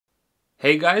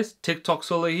Hey guys, TikTok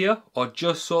Sully here, or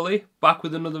just Sully, back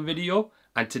with another video.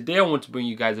 And today I want to bring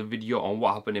you guys a video on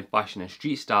what happened in fashion and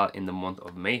street style in the month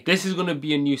of May. This is going to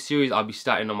be a new series I'll be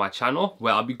starting on my channel,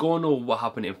 where I'll be going over what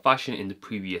happened in fashion in the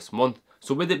previous month.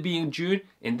 So with it being June,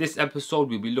 in this episode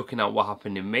we'll be looking at what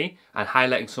happened in May and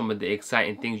highlighting some of the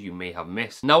exciting things you may have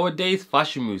missed. Nowadays,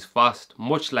 fashion moves fast,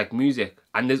 much like music,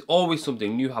 and there's always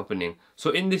something new happening.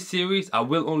 So in this series, I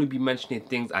will only be mentioning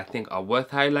things I think are worth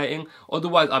highlighting.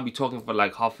 Otherwise, I'll be talking for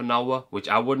like half an hour, which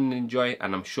I wouldn't enjoy,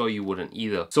 and I'm sure you wouldn't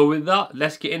either. So with that,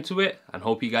 let's get into it and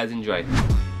hope you guys enjoy.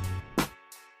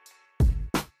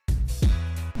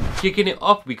 Kicking it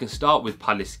off, we can start with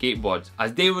Alyx Skateboards,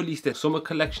 as they released their summer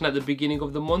collection at the beginning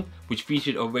of the month, which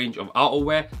featured a range of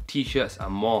outerwear, t-shirts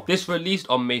and more. This released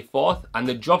on May 4th, and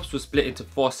the drops were split into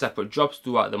 4 separate drops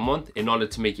throughout the month in order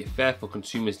to make it fair for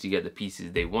consumers to get the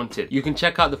pieces they wanted. You can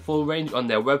check out the full range on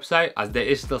their website, as there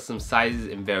is still some sizes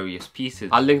in various pieces.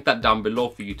 I'll link that down below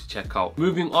for you to check out.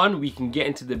 Moving on, we can get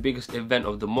into the biggest event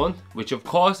of the month, which of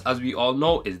course, as we all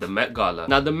know, is the Met Gala.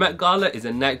 Now the Met Gala is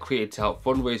a night created to help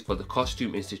fundraise for the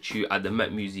Costume Institute at the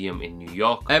Met Museum in New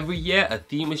York. Every year a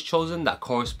theme is chosen that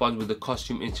corresponds with the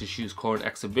Costume Institute's current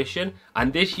exhibition,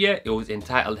 and this year it was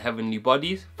entitled Heavenly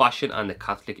Bodies, Fashion and the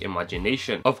Catholic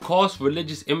Imagination. Of course,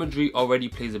 religious imagery already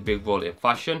plays a big role in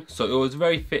fashion, so it was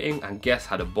very fitting and guests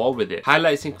had a ball with it.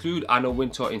 Highlights include Anna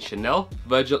Wintour in Chanel,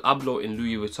 Virgil Abloh in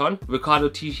Louis Vuitton, Riccardo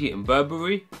Tisci in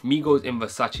Burberry, Migos in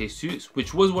Versace suits,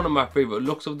 which was one of my favourite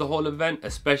looks of the whole event,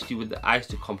 especially with the eyes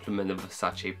to complement the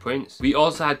Versace prints. We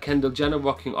also had Kendall Jenner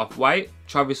rocking Off-White,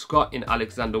 Travis Scott in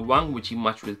Alexander Wang, which he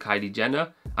matched with Kylie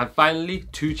Jenner, and finally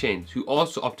 2 Chainz, who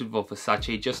also opted for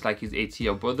Versace just like his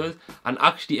ATL brothers, and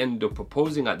actually ended up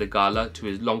proposing at the gala to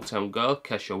his long-term girl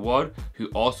Kesha Ward, who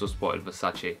also sported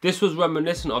Versace. This was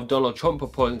reminiscent of Donald Trump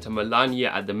proposing to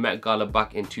Melania at the Met Gala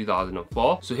back in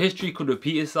 2004, so history could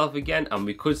repeat itself again, and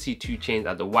we could see 2 Chainz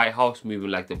at the White House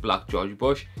moving like the Black George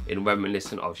Bush in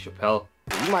reminiscent of Chappelle.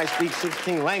 You might speak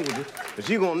 16 languages, but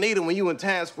you gonna need them when you in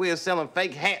Times Square selling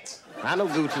fake hats. I know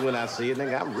Gucci when I see it,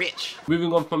 nigga, I'm rich.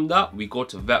 Moving on from that, we go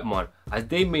to Vetements, as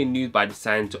they made news by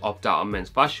deciding to opt out on Men's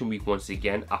Fashion Week once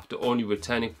again after only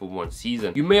returning for 1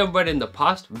 season. You may have read in the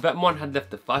past, Vetements had left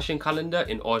the fashion calendar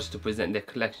in order to present their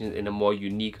collections in a more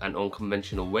unique and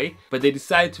unconventional way, but they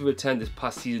decided to return this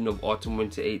past season of Autumn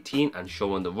Winter 18 and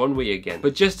show on the runway again.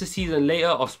 But just a season later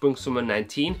of Spring Summer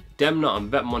 19, Demna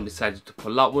and Vetements decided to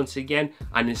pull out once again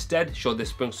and instead show their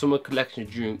Spring Summer collection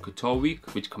during Couture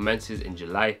Week, which commences in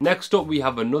July. Next up, we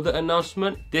have another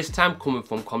announcement, this time coming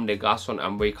from Comme Des Garcons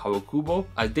and Rei Kawakubo,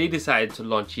 as they decided to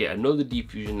launch yet another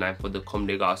diffusion line for the Comme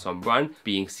Des Garcons brand,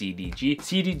 being CDG.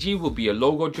 CDG will be a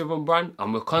logo driven brand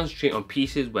and will concentrate on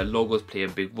pieces where logos play a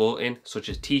big role in, such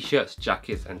as t-shirts,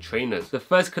 jackets and trainers. The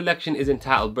first collection is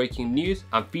entitled Breaking News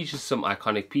and features some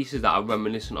iconic pieces that are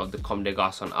reminiscent of the Comme Des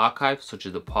Garcons archive, such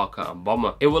as the Parker and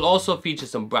Bomber. It will also feature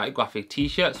some bright graphic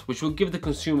t-shirts, which will give the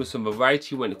consumer some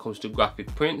variety when it comes to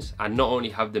graphic prints and not only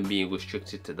have them being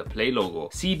restricted to the Play logo.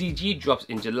 CDG drops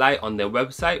in July on their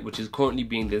website, which is currently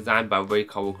being designed by Rei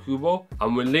Kawakubo,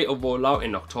 and will later roll out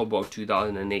in October of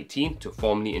 2018 to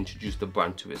formally introduce the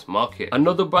brand to its market.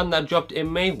 Another brand that dropped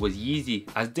in May was Yeezy,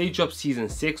 as they dropped season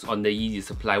 6 on their Yeezy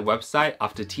Supply website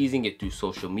after teasing it through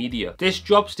social media. This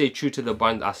drop stayed true to the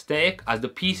brand's aesthetic, as the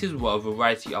pieces were a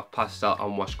variety of pastel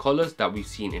and wash colours that we've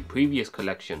seen in previous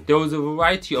collections. There was a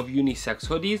variety of unisex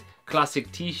hoodies,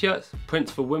 classic t-shirts,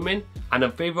 prints for women, and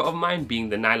a favourite of mine being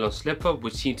the nylon slipper,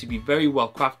 which seemed to be very well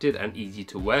crafted and easy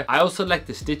to wear. I also like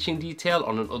the stitching detail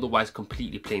on an otherwise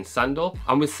completely plain sandal,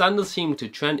 and with sandals seeming to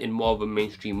trend in more of a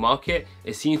mainstream market,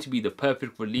 it seems to be the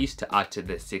perfect release to add to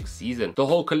their 6th season. The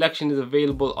whole collection is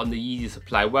available on the Yeezy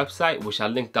Supply website, which I'll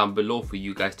link down below for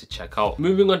you guys to check out.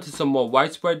 Moving on to some more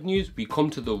widespread news, we come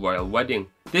to the royal wedding.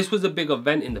 This was a big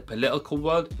event in the political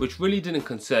world, which really didn't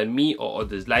concern me or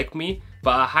others like me,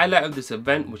 but a highlight of this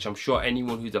event, which I'm sure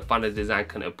anyone who's a fan of design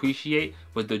can appreciate,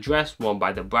 was the dress worn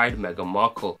by the bride Meghan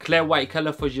Markle. Claire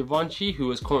White-Keller for Givenchy,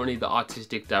 who is currently the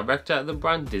artistic director at the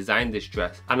brand, designed this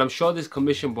dress, and I'm sure this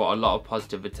commission brought a lot of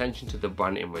positive attention to the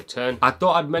brand in return. I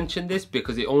thought I'd mention this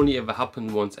because it only ever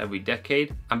happened once every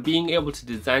decade, and being able to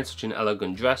design such an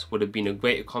elegant dress would have been a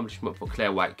great accomplishment for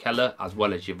Claire White-Keller as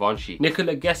well as Givenchy.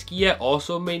 Nicolas Ghesquière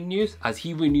also made news, as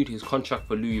he renewed his contract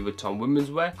for Louis Vuitton women's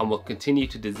wear and will continue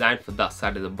to design for that that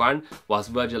side of the brand, whilst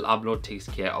Virgil Abloh takes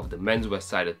care of the menswear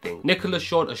side of things. Nicola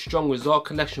showed a strong resort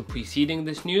collection preceding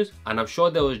this news, and I'm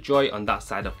sure there was joy on that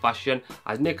side of fashion,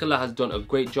 as Nicola has done a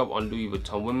great job on Louis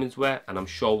Vuitton women's wear, and I'm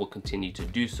sure will continue to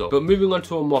do so. But moving on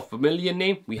to a more familiar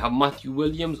name, we have Matthew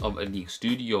Williams of Alyx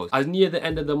Studios. As near the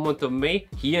end of the month of May,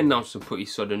 he announced some pretty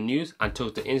sudden news and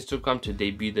took to Instagram to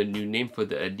debut the new name for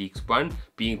the Alyx brand,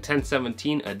 being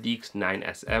 1017 Alyx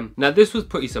 9SM. Now this was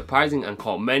pretty surprising and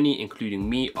caught many, including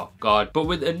me, off guard. But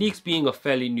with Alyx being a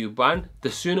fairly new brand,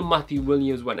 the sooner Matthew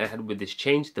Williams went ahead with this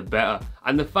change, the better.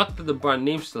 And the fact that the brand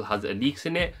name still has Alyx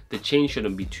in it, the change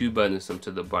shouldn't be too burdensome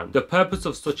to the brand. The purpose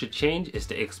of such a change is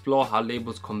to explore how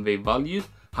labels convey values,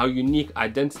 how unique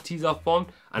identities are formed,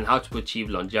 and how to achieve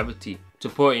longevity, to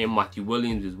put it in Matthew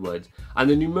Williams' words. And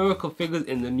the numerical figures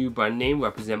in the new brand name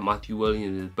represent Matthew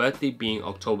Williams' birthday being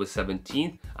October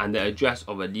 17th and the address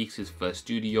of Alyx's first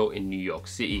studio in New York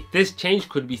City. This change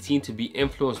could be seen to be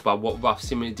influenced by what Raf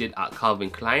Simons did at Calvin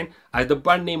Klein, as the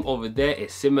brand name over there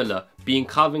is similar, being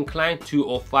Calvin Klein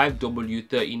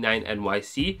 205W39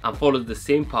 NYC, and follows the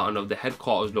same pattern of the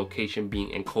headquarters location being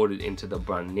encoded into the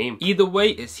brand name. Either way,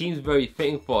 it seems very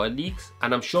fitting for Alyx,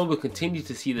 and I'm sure we'll continue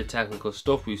to see the technical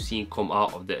stuff we've seen come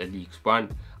out of the Alyx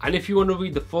brand. And if you want to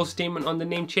read the full statement on the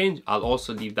name change, I'll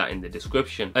also leave that in the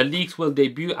description. Alyx will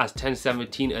debut as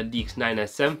 1017 Alyx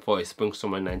 9SM for its Spring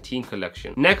Summer 19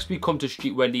 collection. Next we come to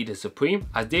streetwear leader Supreme,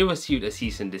 as they received a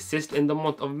cease and desist in the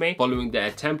month of May following their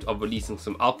attempt of releasing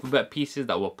some alphabet pieces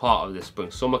that were part of the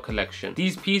Spring Summer collection.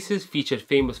 These pieces featured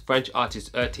famous French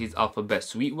artist Erté's alphabet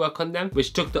suite work on them,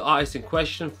 which took the artist in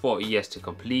question 40 years to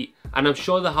complete. And I'm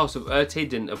sure the house of Erté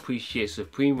didn't appreciate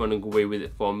Supreme running away with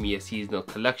it for a mere seasonal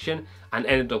collection, and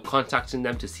ended up contacting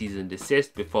them to cease and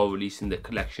desist before releasing the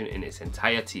collection in its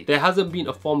entirety. There hasn't been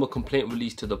a formal complaint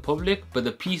released to the public, but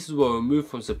the pieces were removed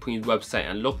from Supreme's website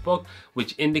and lookbook,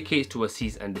 which indicates to a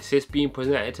cease and desist being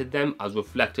presented to them as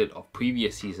reflected of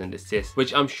previous cease and desist,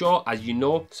 which I'm sure, as you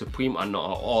know, Supreme are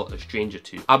not at all a stranger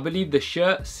to. I believe the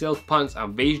shirt, silk pants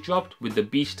and vase dropped, with the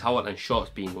beach towel and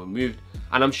shorts being removed.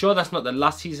 And I'm sure that's not the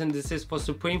last cease and desist for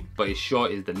Supreme, but it sure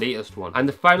is the latest one. And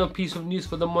the final piece of news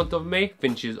for the month of May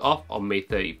finishes off on May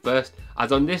 31st,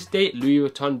 as on this date Louis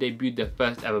Vuitton debuted their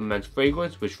first ever men's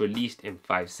fragrance, which released in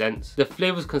 5 scents. The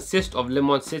flavours consist of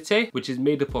Limon Cité, which is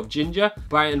made up of ginger,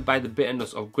 brightened by the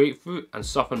bitterness of grapefruit and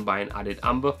softened by an added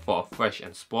amber for a fresh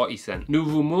and sporty scent.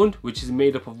 Nouveau Monde, which is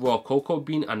made up of raw cocoa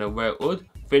bean and a rare oud,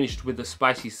 finished with a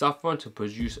spicy saffron to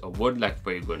produce a wood-like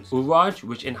fragrance. Ourage,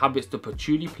 which inhabits the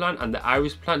patchouli plant and the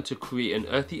iris plant to create an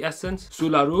earthy essence.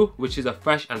 Soularu, which is a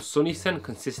fresh and sunny scent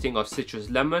consisting of citrus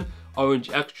lemon, orange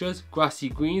extras, grassy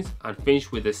greens, and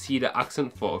finished with a cedar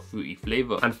accent for a fruity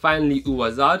flavour. And finally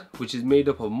Ouazad, which is made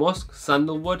up of musk,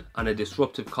 sandalwood, and a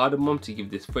disruptive cardamom to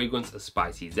give this fragrance a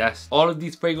spicy zest. All of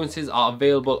these fragrances are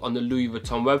available on the Louis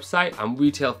Vuitton website and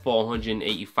retail for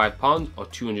 £185 or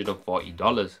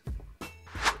 $240.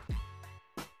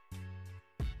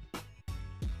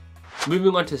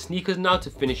 Moving on to sneakers now to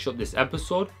finish up this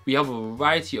episode, we have a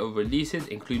variety of releases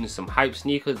including some hype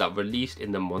sneakers that released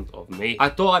in the month of May. I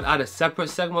thought I'd add a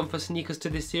separate segment for sneakers to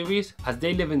this series, as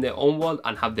they live in their own world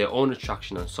and have their own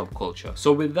attraction and subculture.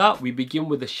 So with that, we begin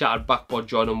with the shattered backboard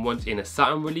Jordan 1s in a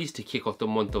satin release to kick off the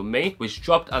month of May, which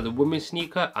dropped as a women's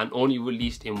sneaker and only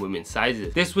released in women's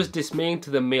sizes. This was dismaying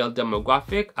to the male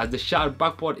demographic, as the shattered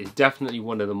backboard is definitely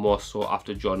one of the more sought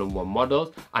after Jordan 1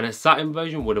 models, and a satin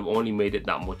version would have only made it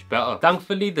that much better.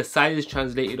 Thankfully, the sizes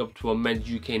translated up to a men's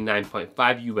UK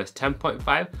 9.5, US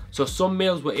 10.5, so some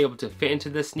males were able to fit into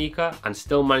the sneaker and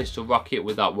still managed to rock it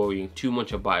without worrying too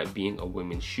much about it being a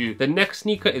women's shoe. The next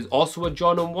sneaker is also a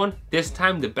Jordan 1, this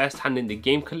time the best hand in the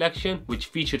game collection, which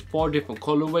featured 4 different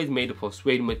colorways made up of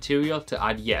suede material to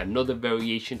add yet another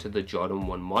variation to the Jordan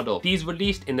 1 model. These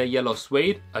released in a yellow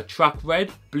suede, a track red,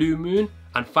 blue moon,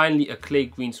 and finally a clay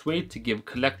green suede to give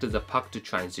collectors a pack to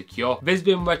try and secure.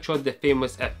 Visvim retroed the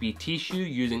famous FBT shoe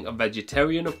using a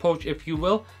vegetarian approach, if you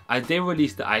will, as they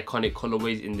released the iconic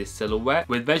colorways in this silhouette,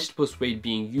 with vegetable suede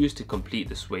being used to complete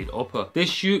the suede upper. This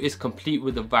shoe is complete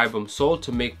with a Vibram sole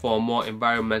to make for a more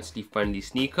environmentally friendly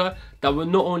sneaker that will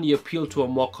not only appeal to a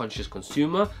more conscious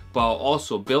consumer, but are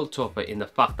also built tougher in the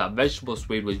fact that vegetable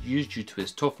suede was used due to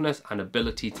its toughness and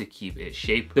ability to keep its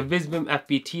shape. The Visvim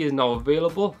FBT is now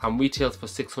available and retails for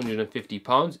 £650,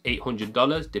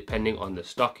 $800 depending on the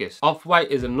stockist. Off-White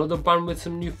is another brand with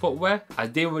some new footwear,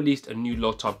 as they released a new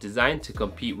low top design to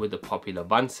compete with the popular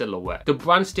Vans silhouette. The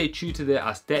brand stayed true to their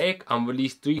aesthetic and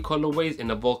released 3 colorways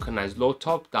in a vulcanized low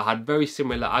top that had very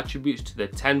similar attributes to the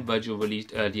 10 Virgil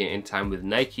released earlier in time with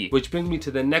Nike. Which brings me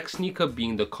to the next sneaker,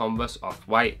 being the Converse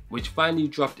Off-White, which finally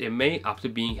dropped in May after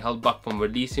being held back from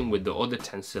releasing with the other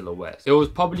 10 silhouettes. It was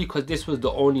probably because this was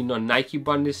the only non-Nike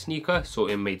branded sneaker, so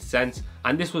it made sense.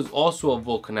 And this was also a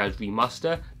vulcanized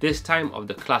remaster, this time of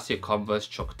the classic Converse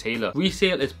Chuck Taylor.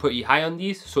 Resale is pretty high on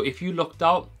these, so if you looked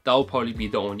out, that will probably be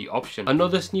the only option.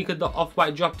 Another sneaker that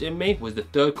Off-White dropped in May was the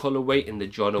 3rd colorway in the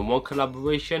Jordan 1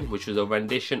 collaboration, which was a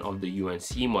rendition of the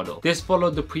UNC model. This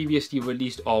followed the previously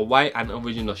released all-white and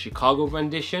original Chicago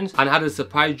renditions, and had a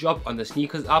surprise drop on the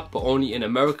sneakers app, but only in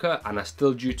America, and are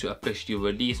still due to officially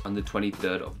release on the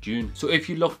 23rd of June. So if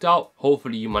you looked out,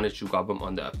 hopefully you managed to grab them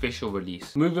on the official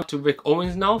release. Moving to Rick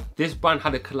Owens now, this brand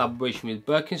had a collaboration with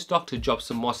Birkenstock to drop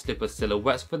some more slipper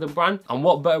silhouettes for the brand, and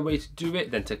what better way to do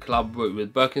it than to collaborate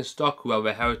with Birkenstock, who have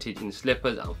a heritage in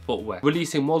slippers and footwear,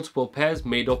 releasing multiple pairs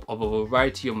made up of a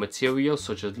variety of materials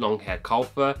such as long hair cow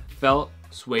fur, felt,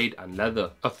 suede and leather.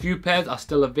 A few pairs are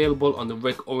still available on the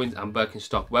Rick Owens and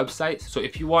Birkenstock websites, so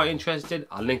if you are interested,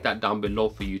 I'll link that down below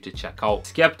for you to check out.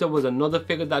 Skepta was another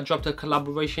figure that dropped a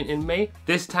collaboration in May,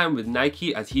 this time with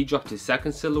Nike, as he dropped his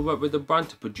second silhouette with the brand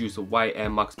to produce a white Air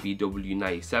Max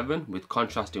BW97 with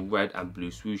contrasting red and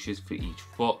blue swooshes for each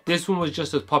foot. This one was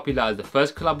just as popular as the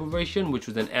first collaboration, which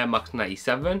was an Air Max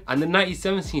 97, and the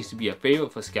 97 seems to be a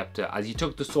favourite for Skepta, as he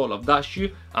took the sole of that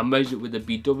shoe and merged it with the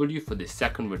BW for this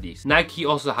second release. Nike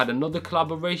also had another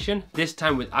collaboration, this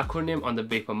time with Acronym on the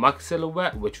Vapor Max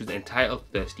silhouette, which was entitled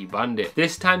Thirsty Bandit.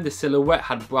 This time the silhouette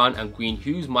had brown and green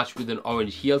hues matched with an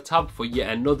orange heel tab for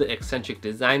yet another eccentric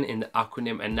design in the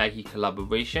Acronym and Nike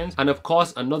collaborations, and of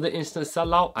course another instant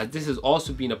sellout, as this has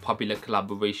also been a popular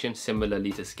collaboration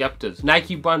similarly to Skepta's.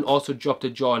 Nike brand also dropped a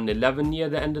Jordan 11 near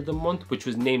the end of the month, which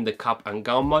was named the cap and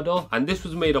gown model, and this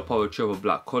was made up of a triple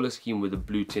black colour scheme with a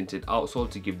blue tinted outsole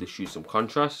to give the shoe some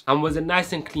contrast, and was a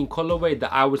nice and clean colourway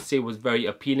that I would say was very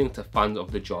appealing to fans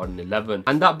of the Jordan 11.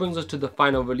 And that brings us to the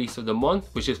final release of the month,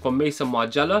 which is from Maison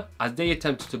Margiela, as they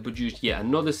attempted to produce yet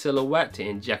another silhouette to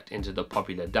inject into the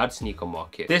popular dad sneaker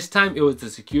market. This time it was the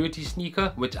security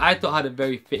sneaker, which I thought had a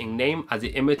very fitting name, as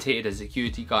it imitated a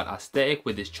security guard aesthetic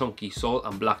with its chunky sole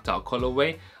and blacked out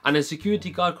colorway, and a security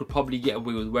guard could probably get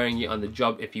away with wearing it on the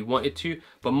job if he wanted to,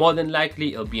 but more than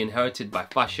likely it'll be inherited by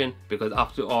fashion, because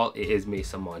after all it is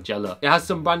Maison Margiela. It has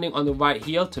some branding on the right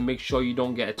heel to make sure you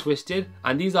don't get it twisted,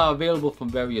 and these are available from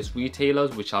various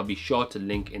retailers, which I'll be sure to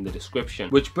link in the description.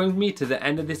 Which brings me to the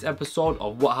end of this episode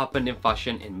of what happened in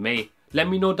fashion in May. Let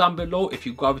me know down below if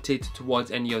you gravitated towards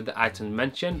any of the items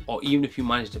mentioned, or even if you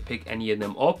managed to pick any of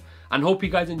them up. And hope you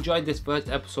guys enjoyed this first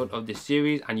episode of this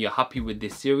series and you're happy with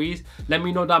this series. Let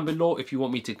me know down below if you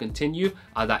want me to continue,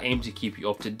 as I aim to keep you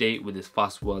up to date with this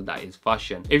fast world that is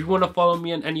fashion. If you want to follow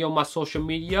me on any of my social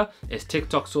media, it's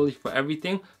TikTok solely for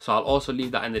everything, so I'll also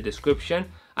leave that in the description.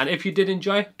 And if you did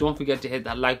enjoy, don't forget to hit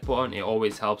that like button, it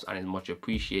always helps and is much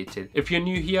appreciated. If you're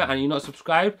new here and you're not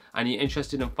subscribed and you're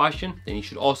interested in fashion, then you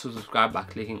should also subscribe by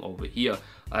clicking over here.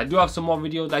 I do have some more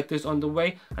videos like this on the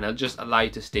way, and I'll just allow you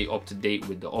to stay up to date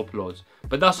with the uploads.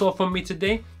 But that's all from me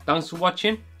today. Thanks for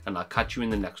watching, and I'll catch you in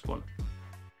the next one.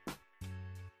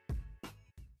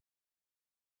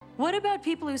 What about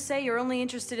people who say you're only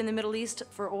interested in the Middle East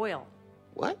for oil?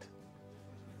 What?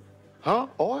 Huh?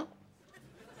 Oil?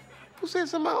 Who said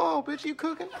something about oil, bitch? You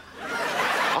cooking?